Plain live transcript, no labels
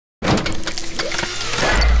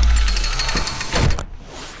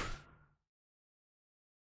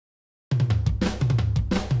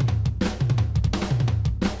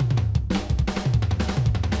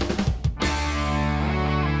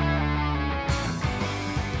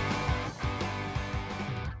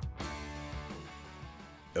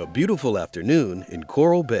beautiful afternoon in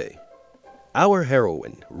Coral Bay. Our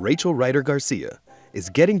heroine, Ryder Garcia, is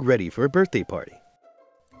getting ready for a birthday party.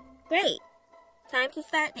 Great. Time to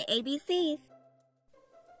start the ABCs.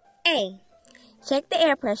 A. Check the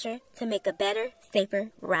air pressure to make a better,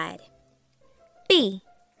 safer ride. B.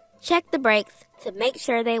 Check the brakes to make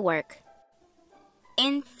sure they work.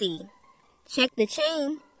 And C. Check the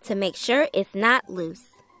chain to make sure it's not loose.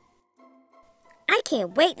 I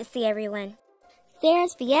can't wait to see everyone.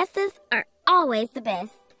 Sarah's fiestas are always the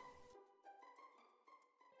best.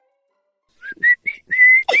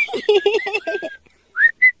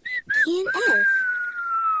 Ken S.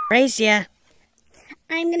 Gracia.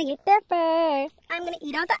 I'm gonna get there first. I'm gonna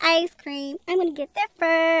eat all the ice cream. I'm gonna get there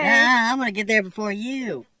first. I'm gonna get there before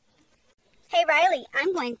you. Hey, Riley,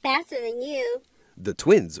 I'm going faster than you. The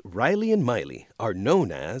twins, Riley and Miley, are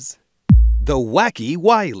known as the Wacky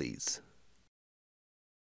Wileys.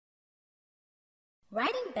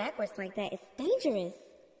 Riding backwards like that is dangerous.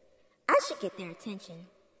 I should get their attention.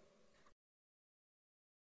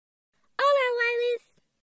 Hola, Wileys.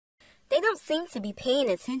 They don't seem to be paying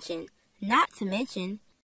attention, not to mention,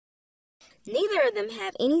 neither of them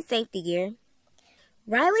have any safety gear.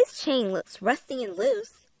 Riley's chain looks rusty and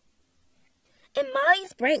loose, and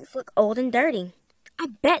Molly's brakes look old and dirty. I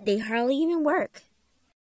bet they hardly even work.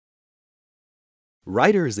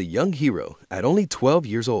 Ryder is a young hero at only 12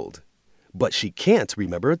 years old, but she can't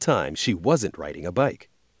remember a time she wasn't riding a bike.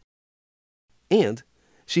 And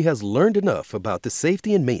she has learned enough about the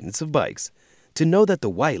safety and maintenance of bikes to know that the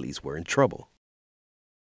Wileys were in trouble.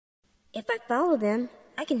 If I follow them,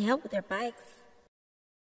 I can help with their bikes.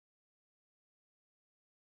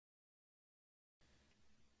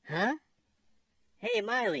 Huh? Hey,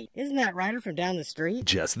 Miley, isn't that Ryder from down the street?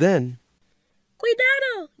 Just then,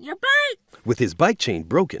 Cuidado, your bike! with his bike chain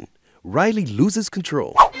broken, Riley loses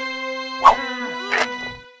control.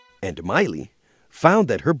 And Miley found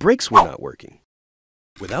that her brakes were not working.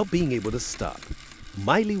 Without being able to stop,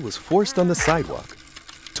 Miley was forced on the sidewalk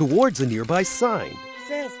towards a nearby sign.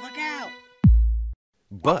 Sis, look out!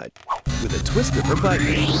 But with a twist of her bike,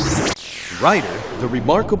 Ryder, the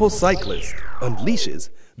remarkable cyclist, unleashes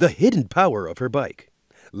the hidden power of her bike,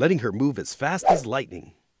 letting her move as fast as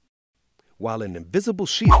lightning, while an invisible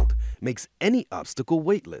shield makes any obstacle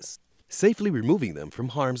weightless, safely removing them from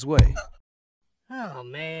harm's way. Oh,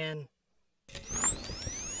 man.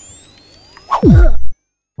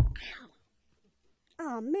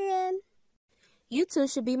 Oh, man. You two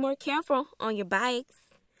should be more careful on your bikes.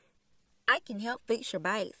 I can help fix your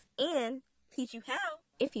bikes and teach you how,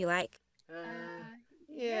 if you like.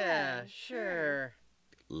 Yeah, sure.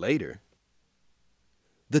 Later,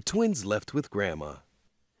 the twins left with Grandma,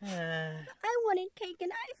 I wanted cake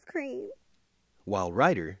and ice cream. while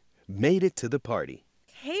Ryder made it to the party.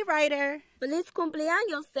 Hey, Ryder. Feliz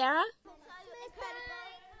cumpleaños, Sarah.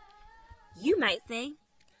 You might say,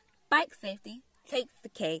 bike safety takes the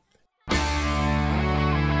cake.